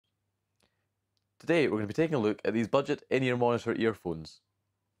Today we're going to be taking a look at these budget in-ear monitor earphones.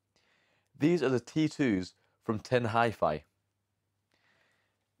 These are the T2s from Tin HiFi.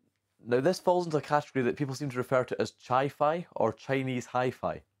 Now this falls into a category that people seem to refer to as Chi-Fi or Chinese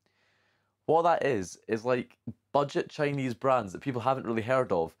hi-fi. What that is like budget Chinese brands that people haven't really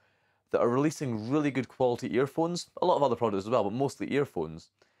heard of that are releasing really good quality earphones, a lot of other products as well, but mostly earphones,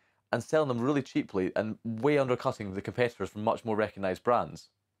 and selling them really cheaply and way undercutting the competitors from much more recognised brands.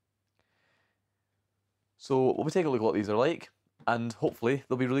 So we'll be taking a look at what these are like, and hopefully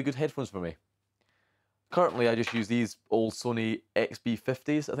they'll be really good headphones for me. Currently I just use these old Sony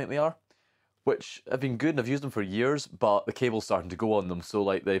XB50s, I think they are, which have been good and I've used them for years, but the cable's starting to go on them, so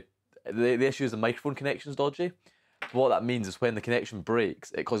like the issue is the microphone connection's dodgy. What that means is when the connection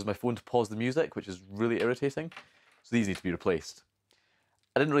breaks, it causes my phone to pause the music, which is really irritating, so these need to be replaced.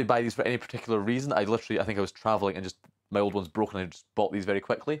 I didn't really buy these for any particular reason. I think I was travelling and just my old one's broken and I just bought these very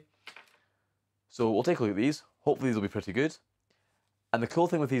quickly. So we'll take a look at these. Hopefully these will be pretty good. And the cool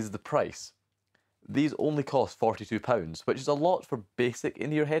thing with these is the price. These only cost £42, which is a lot for basic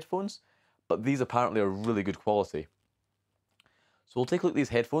in-ear headphones, but these apparently are really good quality. So we'll take a look at these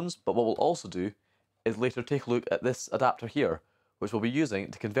headphones, but what we'll also do is later take a look at this adapter here, which we'll be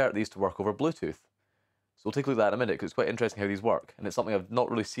using to convert these to work over Bluetooth. So we'll take a look at that in a minute, because it's quite interesting how these work, and it's something I've not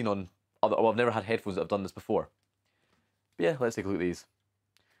really seen on other, well, I've never had headphones that have done this before. But yeah, let's take a look at these.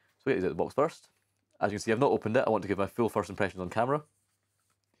 So we get these out of the box first. As you can see, I've not opened it. I want to give my full first impressions on camera. So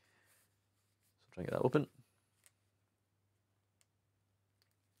try and get that open.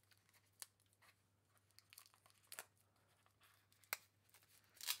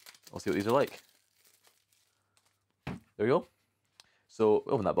 I'll see what these are like. There we go. So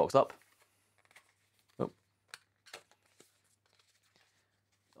open that box up. Oh.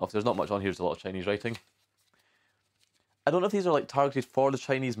 Obviously there's not much on here, there's a lot of Chinese writing. I don't know if these are like targeted for the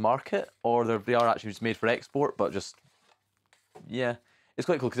Chinese market or they are actually just made for export, but just, yeah. It's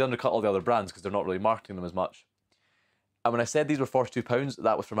quite cool because they undercut all the other brands because they're not really marketing them as much. And when I said these were £42,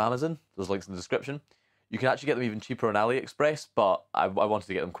 that was from Amazon. There's links in the description. You can actually get them even cheaper on AliExpress, but I wanted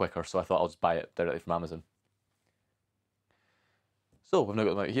to get them quicker, so I thought I'll just buy it directly from Amazon. So we've now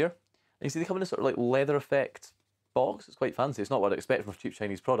got them out here. And you see they come in a sort of like leather effect box. It's quite fancy. It's not what I'd expect from a cheap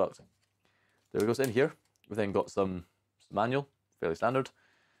Chinese product. There we go. So in here, we've then got some manual, fairly standard.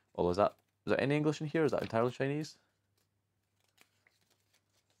 Although is there any English in here? Is that entirely Chinese?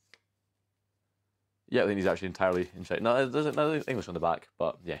 Yeah, I think these are actually entirely in Chinese. No, there's English on the back,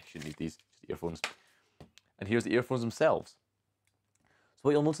 but yeah, you shouldn't need these, just earphones. And here's the earphones themselves. So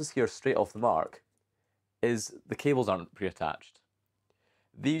what you'll notice here straight off the mark is the cables aren't pre-attached.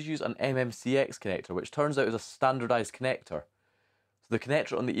 These use an MMCX connector, which turns out is a standardized connector. So the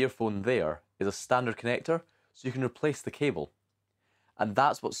connector on the earphone there is a standard connector, so you can replace the cable. And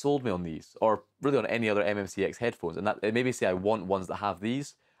that's what sold me on these, or really on any other MMCX headphones. And that it made me say I want ones that have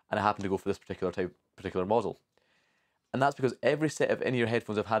these, and I happen to go for this particular model. And that's because every set of in-ear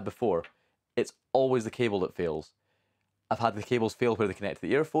headphones I've had before, it's always the cable that fails. I've had the cables fail where they connect to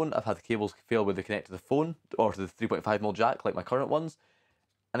the earphone, I've had the cables fail where they connect to the phone, or to the 3.5mm jack, like my current ones.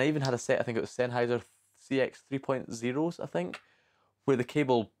 And I even had a set, I think it was Sennheiser CX 3.0s, I think, where the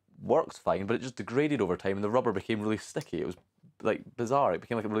cable worked fine, but it just degraded over time and the rubber became really sticky. It was like bizarre. It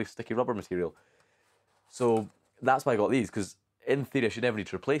became like a really sticky rubber material. So that's why I got these, because in theory I should never need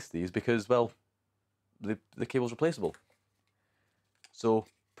to replace these because, well, the cable's replaceable. So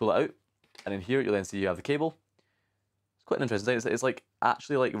pull it out, and in here you'll then see you have the cable. It's quite an interesting thing. It's like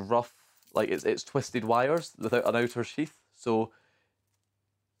actually like rough, like it's twisted wires without an outer sheath. So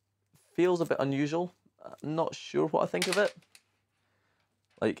feels a bit unusual. I'm not sure what I think of it.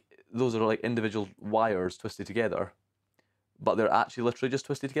 Like those are like individual wires twisted together, but they're actually literally just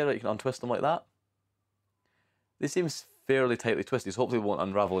twisted together. You can untwist them like that. They seem fairly tightly twisted, so hopefully they won't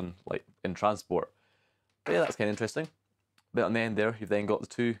unravel in transport. But yeah, that's kind of interesting. But on the end there, you've then got the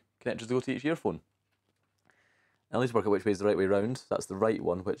two connectors to go to each earphone. And at least work out which way is the right way round. That's the right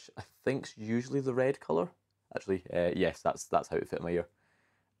one, which I think's usually the red colour. Actually, yes, that's how it fit in my ear.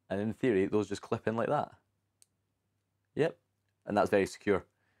 And in theory, those just clip in like that. Yep, and that's very secure.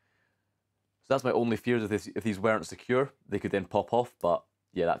 So that's my only fear, is if these weren't secure, they could then pop off, but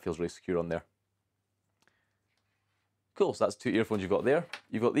yeah, that feels really secure on there. Cool, so that's two earphones you've got there.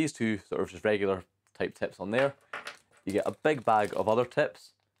 You've got these two sort of just regular type tips on there. You get a big bag of other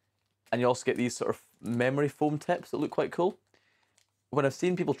tips, and you also get these sort of memory foam tips that look quite cool. When I've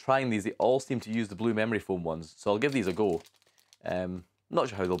seen people trying these, they all seem to use the blue memory foam ones, so I'll give these a go. Not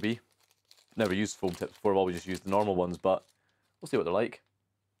sure how they'll be. Never used foam tips before, I've always just used the normal ones, but we'll see what they're like.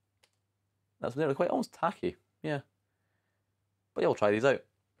 That's they're quite almost tacky, yeah. But yeah, we'll try these out.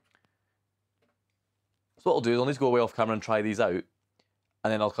 So what I'll do is I'll need to go away off camera and try these out,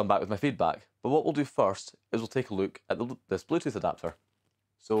 and then I'll come back with my feedback. But what we'll do first is we'll take a look at this Bluetooth adapter.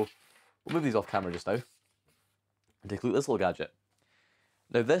 So we'll move these off camera just now and take a look at this little gadget.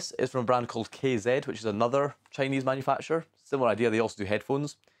 Now this is from a brand called KZ, which is another Chinese manufacturer. Similar idea, they also do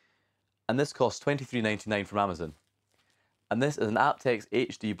headphones. And this costs $23.99 from Amazon. And this is an aptX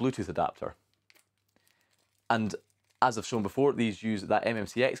HD Bluetooth adapter. And as I've shown before, these use that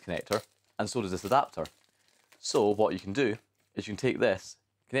MMCX connector, and so does this adapter. So what you can do is you can take this,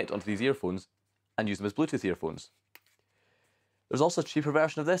 connect it onto these earphones, and use them as Bluetooth earphones. There's also a cheaper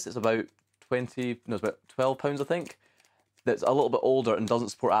version of this. It's about it's about £12, I think. That's a little bit older and doesn't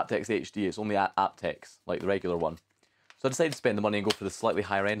support aptX HD. It's only aptX, like the regular one. So I decided to spend the money and go for the slightly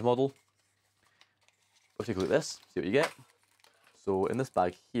higher end model. We'll take a look at this, see what you get. So in this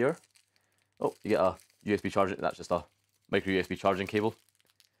bag here, oh, you get a USB charging. That's just a micro USB charging cable.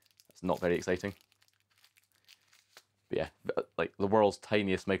 That's not very exciting. But yeah, like the world's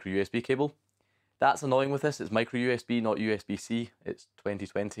tiniest micro USB cable. That's annoying with this. It's micro USB, not USB-C. It's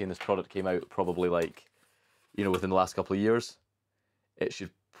 2020 and this product came out probably like, you know, within the last couple of years. It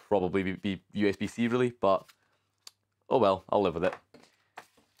should probably be USB-C really, but oh well, I'll live with it.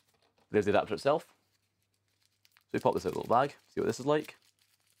 There's the adapter itself. So we pop this out of the little bag, see what this is like.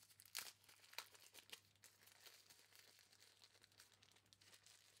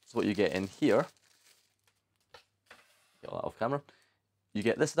 So what you get in here, get all that off camera, you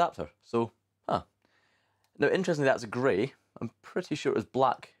get this adapter. So, now interestingly that's grey. I'm pretty sure it was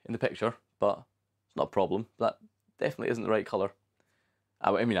black in the picture, but it's not a problem. That definitely isn't the right colour.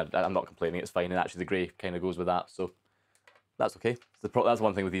 I mean, I'm not complaining, it's fine, and actually the grey kind of goes with that, so that's okay. That's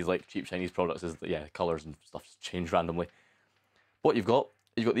one thing with these like cheap Chinese products is that, yeah, colours and stuff just change randomly. What you've got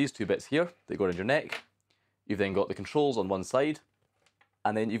these two bits here that go around your neck. You've then got the controls on one side,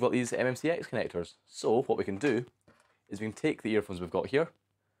 and then you've got these MMCX connectors. So what we can do is we can take the earphones we've got here,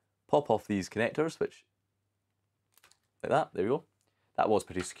 pop off these connectors, which, like that, there we go. That was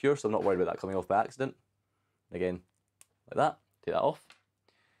pretty secure, so I'm not worried about that coming off by accident. Again, like that, take that off.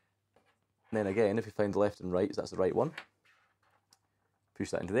 And then again, if you find the left and right, so that's the right one.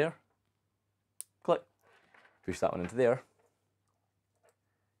 Push that into there. Click. Push that one into there.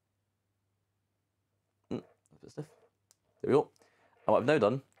 A bit stiff. There we go. And what I've now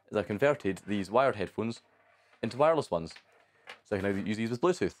done is I've converted these wired headphones into wireless ones. So I can now use these with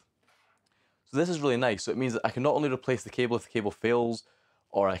Bluetooth. So this is really nice. So it means that I can not only replace the cable if the cable fails,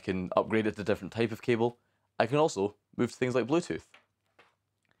 or I can upgrade it to a different type of cable, I can also move to things like Bluetooth.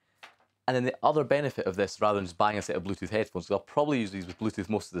 And then the other benefit of this, rather than just buying a set of Bluetooth headphones, because I'll probably use these with Bluetooth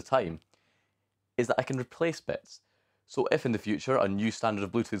most of the time, is that I can replace bits. So if in the future a new standard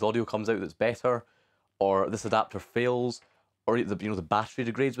of Bluetooth audio comes out that's better, or this adapter fails, or the battery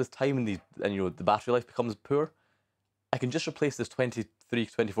degrades with time and the battery life becomes poor, I can just replace this 23,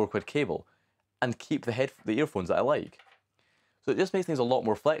 24 quid cable and keep the earphones that I like. So it just makes things a lot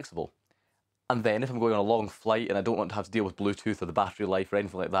more flexible. And then if I'm going on a long flight and I don't want to have to deal with Bluetooth or the battery life or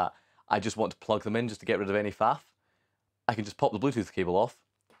anything like that, I just want to plug them in just to get rid of any faff, I can just pop the Bluetooth cable off,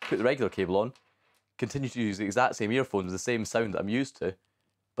 put the regular cable on, continue to use the exact same earphones with the same sound that I'm used to,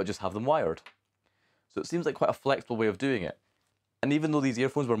 but just have them wired. So it seems like quite a flexible way of doing it. And even though these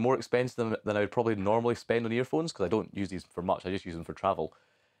earphones were more expensive than I would probably normally spend on earphones, because I don't use these for much, I just use them for travel,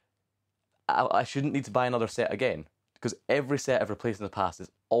 I shouldn't need to buy another set again, because every set I've replaced in the past has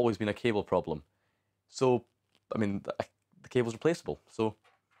always been a cable problem. So, I mean, the cable's replaceable. So,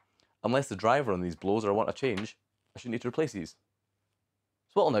 unless the driver on these blows or I want a change, I shouldn't need to replace these.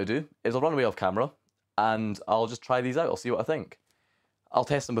 So what I'll now do is I'll run away off camera and I'll just try these out. I'll see what I think. I'll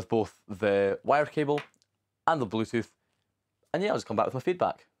test them with both the wired cable and the Bluetooth. And yeah, I'll just come back with my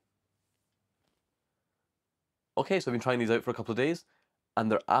feedback. Okay, so I've been trying these out for a couple of days and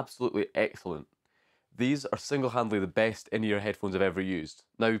they're absolutely excellent. These are single-handedly the best in-ear headphones I've ever used.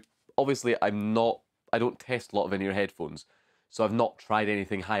 Now, obviously I don't test a lot of in-ear headphones, so I've not tried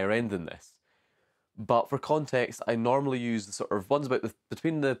anything higher end than this. But for context, I normally use the sort of ones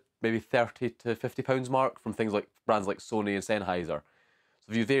between the maybe £30 to £50 mark from things like brands like Sony and Sennheiser. So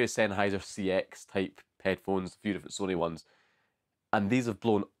I've used various Sennheiser CX type headphones, a few different Sony ones, and these have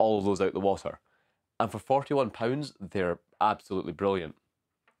blown all of those out the water. And for £41, they're absolutely brilliant.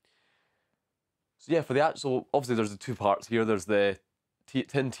 So yeah, so obviously there's the two parts here. There's the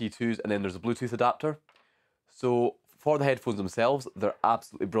Tin T2s and then there's a Bluetooth adapter. So for the headphones themselves, they're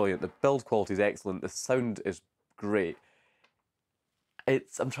absolutely brilliant. The build quality is excellent. The sound is great.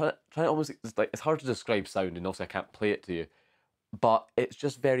 I'm trying to almost, it's hard to describe sound and also I can't play it to you, but it's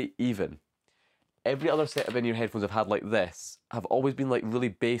just very even. Every other set of in-ear headphones I've had like this have always been like really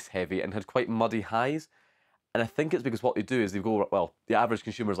bass heavy and had quite muddy highs. And I think it's because what they do is they go, well, the average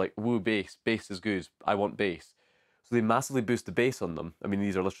consumer is like, woo, bass is good, I want bass. So they massively boost the bass on them. I mean,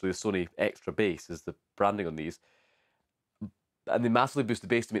 these are literally the Sony Extra Bass is the branding on these. And they massively boost the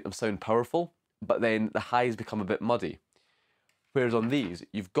bass to make them sound powerful, but then the highs become a bit muddy. Whereas on these,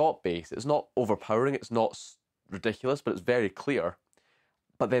 you've got bass. It's not overpowering, it's not ridiculous, but it's very clear.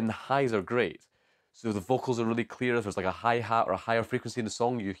 But then the highs are great. So the vocals are really clear. If there's like a hi-hat or a higher frequency in the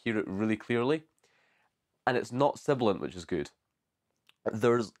song, you hear it really clearly. And it's not sibilant, which is good.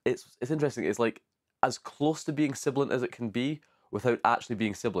 It's interesting, it's like as close to being sibilant as it can be without actually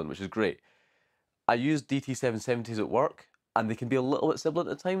being sibilant, which is great. I use DT770s at work, and they can be a little bit sibilant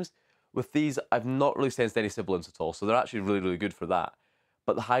at times. With these, I've not really sensed any sibilance at all, so they're actually really, really good for that.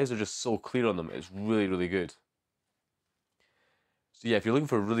 But the highs are just so clear on them, it's really, really good. So yeah, if you're looking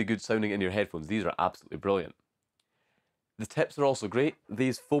for really good sounding in your headphones, these are absolutely brilliant. The tips are also great.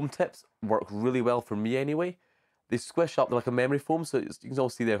 These foam tips work really well for me anyway. They squish up, they're like a memory foam, so you can all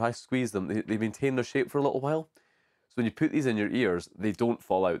see there, if I squeeze them, they maintain their shape for a little while. So when you put these in your ears, they don't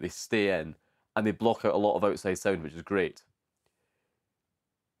fall out, they stay in, and they block out a lot of outside sound, which is great.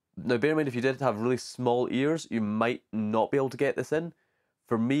 Now bear in mind, if you did have really small ears, you might not be able to get this in.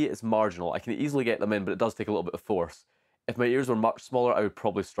 For me, it's marginal. I can easily get them in, but it does take a little bit of force. If my ears were much smaller, I would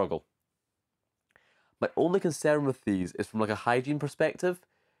probably struggle. My only concern with these is from like a hygiene perspective,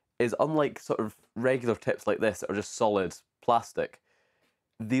 is unlike sort of regular tips like this that are just solid plastic,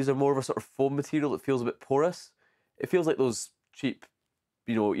 these are more of a sort of foam material that feels a bit porous. It feels like those cheap,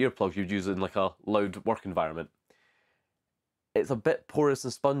 earplugs you'd use in like a loud work environment. It's a bit porous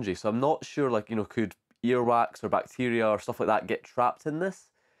and spongy, so I'm not sure, like, could earwax or bacteria or stuff like that get trapped in this?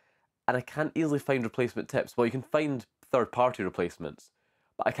 And I can't easily find replacement tips. Well, you can find third-party replacements,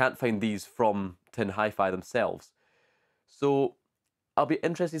 but I can't find these from Tin HiFi themselves. So I'll be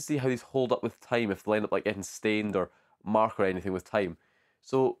interested to see how these hold up with time, if they'll end up like getting stained or mark or anything with time.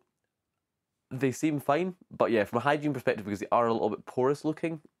 So they seem fine, but yeah, from a hygiene perspective, because they are a little bit porous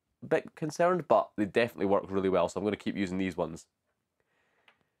looking, a bit concerned, but they definitely work really well, so I'm going to keep using these ones.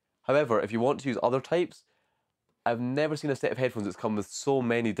 However, if you want to use other types, I've never seen a set of headphones that's come with so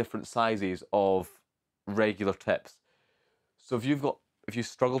many different sizes of regular tips. So if you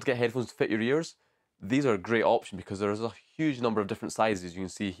struggle to get headphones to fit your ears, these are a great option because there's a huge number of different sizes you can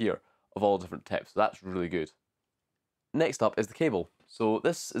see here of all different tips. So that's really good. Next up is the cable. So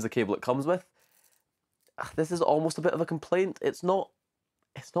this is the cable it comes with. This is almost a bit of a complaint. It's not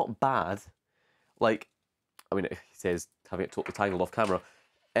bad. Like, I mean, he says having it totally tangled off camera.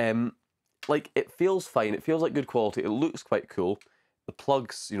 Like, it feels fine. It feels like good quality. It looks quite cool. The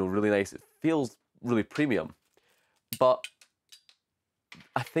plug's, really nice. It feels really premium. But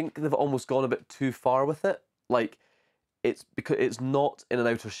I think they've almost gone a bit too far with it. Like, it's because it's not in an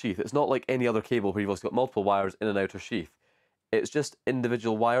outer sheath. It's not like any other cable where you've also got multiple wires in an outer sheath. It's just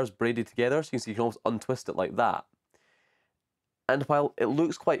individual wires braided together, so you can almost untwist it like that. And while it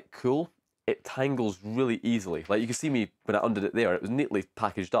looks quite cool, it tangles really easily. Like, you can see me when I undid it there, it was neatly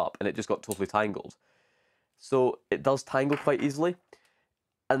packaged up and it just got totally tangled. So it does tangle quite easily.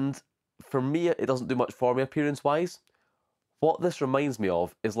 And for me, it doesn't do much for me appearance-wise. What this reminds me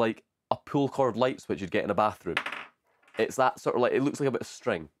of is like a pull cord light switch you'd get in a bathroom. It's that sort of like, it looks like a bit of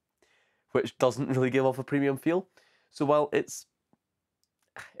string, which doesn't really give off a premium feel. So while it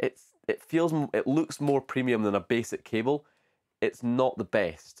looks more premium than a basic cable, it's not the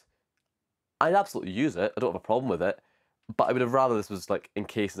best. I'd absolutely use it, I don't have a problem with it, but I would have rather this was like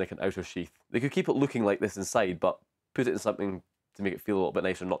encased in like an outer sheath. They could keep it looking like this inside, but put it in something to make it feel a little bit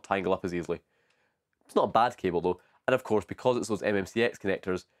nicer and not tangle up as easily. It's not a bad cable though, and of course, because it's those MMCX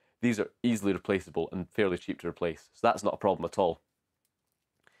connectors, these are easily replaceable and fairly cheap to replace, so that's not a problem at all.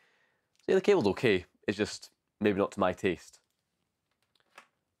 So yeah, the cable's okay, it's just maybe not to my taste.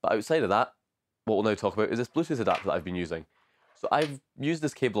 But outside of that, what we'll now talk about is this Bluetooth adapter that I've been using. So I've used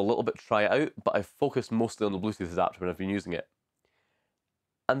this cable a little bit to try it out, but I've focused mostly on the Bluetooth adapter when I've been using it.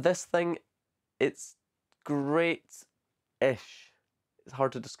 And this thing, it's great-ish. It's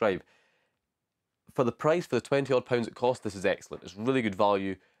hard to describe. For the price, for the 20 odd pounds it costs, this is excellent. It's really good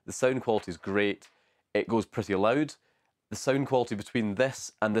value. The sound quality is great. It goes pretty loud. The sound quality between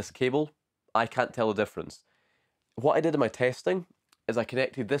this and this cable, I can't tell the difference. What I did in my testing is I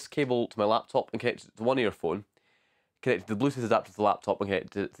connected this cable to my laptop and connected it to one earphone, connected the Bluetooth adapter to the laptop and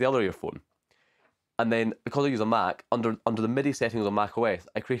connected it to the other earphone. And then, because I use a Mac, under the MIDI settings on Mac OS,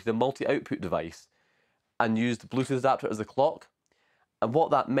 I created a multi-output device and used the Bluetooth adapter as the clock. And what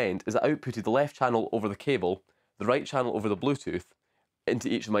that meant is I outputted the left channel over the cable, the right channel over the Bluetooth, into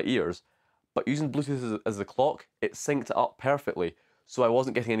each of my ears. But using Bluetooth as the clock, it synced it up perfectly, so I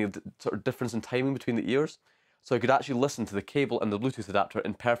wasn't getting any sort of difference in timing between the ears. So I could actually listen to the cable and the Bluetooth adapter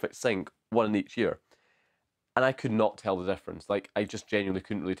in perfect sync, one in each ear. And I could not tell the difference. Like, I just genuinely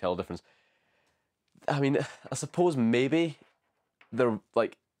couldn't really tell the difference. I mean, I suppose maybe the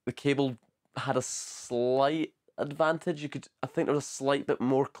cable had a slight advantage. I think there was a slight bit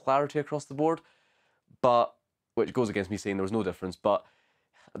more clarity across the board, but, which goes against me saying there was no difference, but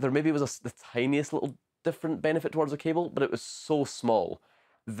there maybe was the tiniest little different benefit towards the cable, but it was so small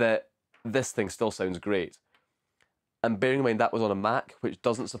that this thing still sounds great. And bearing in mind that was on a Mac, which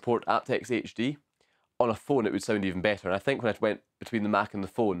doesn't support aptX HD, on a phone it would sound even better. And I think when I went between the Mac and the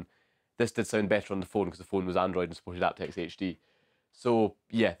phone, this did sound better on the phone because the phone was Android and supported aptX HD. So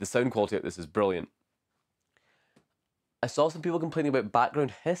yeah, the sound quality of this is brilliant. I saw some people complaining about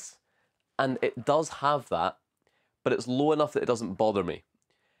background hiss, and it does have that, but it's low enough that it doesn't bother me.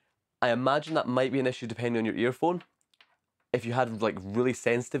 I imagine that might be an issue depending on your earphone. If you had like really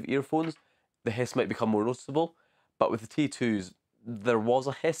sensitive earphones, the hiss might become more noticeable. But with the T2s, there was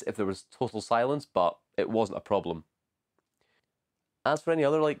a hiss if there was total silence, but it wasn't a problem. As for any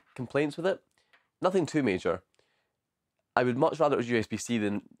other like complaints with it, nothing too major. I would much rather it was USB-C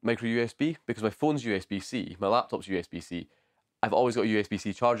than micro USB because my phone's USB-C, my laptop's USB-C. I've always got a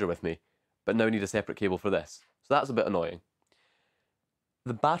USB-C charger with me, but now need a separate cable for this. So that's a bit annoying.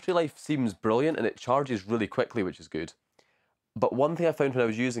 The battery life seems brilliant and it charges really quickly, which is good. But one thing I found when I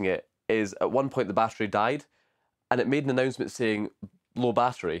was using it is at one point the battery died and it made an announcement saying low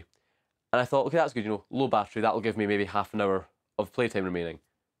battery. And I thought, okay, that's good, you know, low battery, that'll give me maybe half an hour of playtime remaining.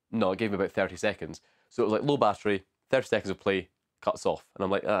 No, it gave me about 30 seconds. So it was like low battery, 30 seconds of play, cuts off. And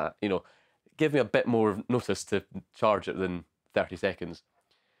I'm like, you know, give me a bit more notice to charge it than 30 seconds.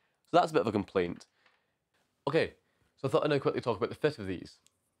 So that's a bit of a complaint. Okay, so I thought I'd now quickly talk about the fit of these.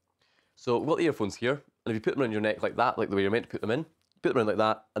 So we've got the earphones here, and if you put them around your neck like that, like the way you're meant to put them in, you put them around like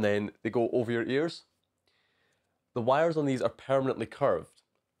that, and then they go over your ears. The wires on these are permanently curved.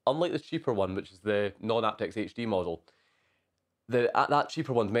 Unlike the cheaper one, which is the non-aptX HD model, that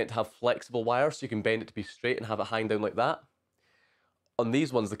cheaper one's meant to have flexible wires, so you can bend it to be straight and have it hang down like that. On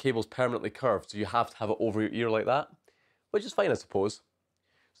these ones, the cable's permanently curved, so you have to have it over your ear like that, which is fine, I suppose.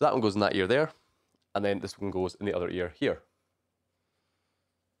 So that one goes in that ear there, and then this one goes in the other ear here.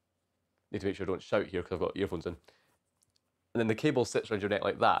 Need to make sure I don't shout here because I've got earphones in. And then the cable sits around your neck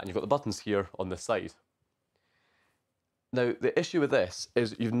like that, and you've got the buttons here on this side. Now, the issue with this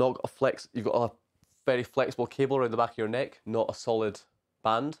is you've got a very flexible cable around the back of your neck, not a solid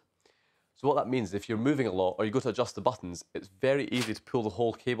band. So what that means is if you're moving a lot or you go to adjust the buttons, it's very easy to pull the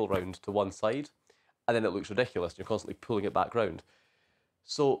whole cable round to one side, and then it looks ridiculous and you're constantly pulling it back round.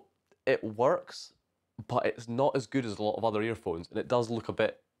 So it works, but it's not as good as a lot of other earphones, and it does look a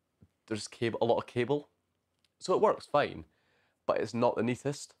bit, there's a lot of cable. So it works fine, but it's not the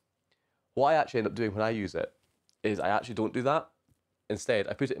neatest. What I actually end up doing when I use it is I actually don't do that. Instead,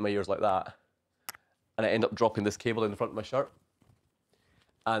 I put it in my ears like that, and I end up dropping this cable in the front of my shirt.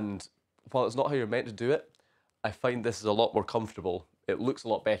 And while it's not how you're meant to do it, I find this is a lot more comfortable. It looks a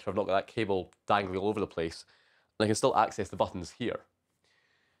lot better. I've not got that cable dangling all over the place, and I can still access the buttons here.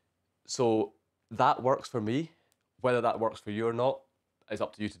 So that works for me. Whether that works for you or not is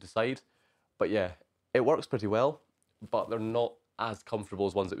up to you to decide. But yeah, it works pretty well, but they're not as comfortable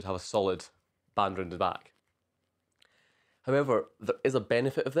as ones that would have a solid band around the back. However, there is a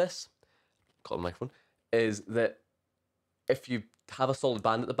benefit of this, call it a microphone, is that if you have a solid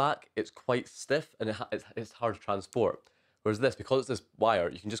band at the back, it's quite stiff and it's hard to transport. Whereas this, because it's this wire,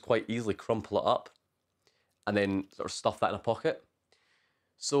 you can just quite easily crumple it up and then sort of stuff that in a pocket.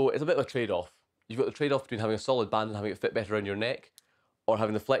 So it's a bit of a trade-off. You've got the trade-off between having a solid band and having it fit better around your neck, or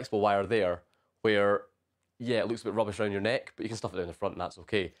having the flexible wire there, where, yeah, it looks a bit rubbish around your neck, but you can stuff it down the front and that's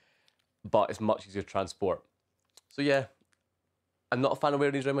okay. But it's much easier to transport. So yeah, I'm not a fan of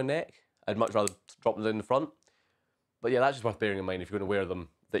wearing these around my neck. I'd much rather drop them down the front. But yeah, that's just worth bearing in mind if you're going to wear them,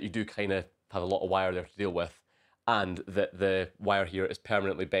 that you do kind of have a lot of wire there to deal with, and that the wire here is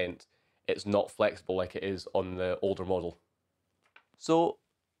permanently bent. It's not flexible like it is on the older model. So,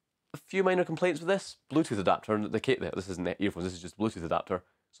 a few minor complaints with this. Bluetooth adapter, this isn't earphones, this is just Bluetooth adapter.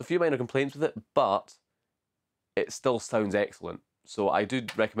 So a few minor complaints with it, but it still sounds excellent. So I do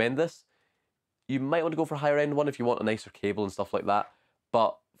recommend this. You might want to go for a higher end one if you want a nicer cable and stuff like that,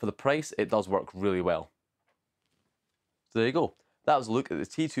 but for the price, it does work really well. So there you go. That was a look at the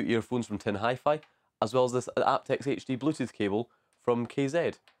T2 earphones from Tin HiFi, as well as this aptX HD Bluetooth cable from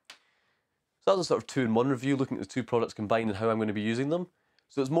KZ. So that was a sort of 2-in-1 review, looking at the two products combined and how I'm going to be using them.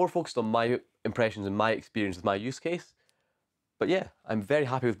 So it's more focused on my impressions and my experience with my use case. But yeah, I'm very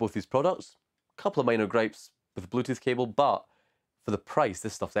happy with both these products. A couple of minor gripes with the Bluetooth cable, but for the price,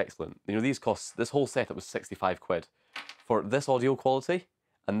 this stuff's excellent. You know, these costs, this whole setup was 65 quid. For this audio quality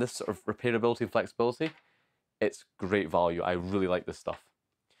and this sort of repairability and flexibility, it's great value. I really like this stuff.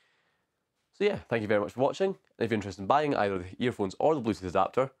 So yeah, thank you very much for watching. If you're interested in buying either the earphones or the Bluetooth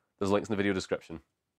adapter, there's links in the video description.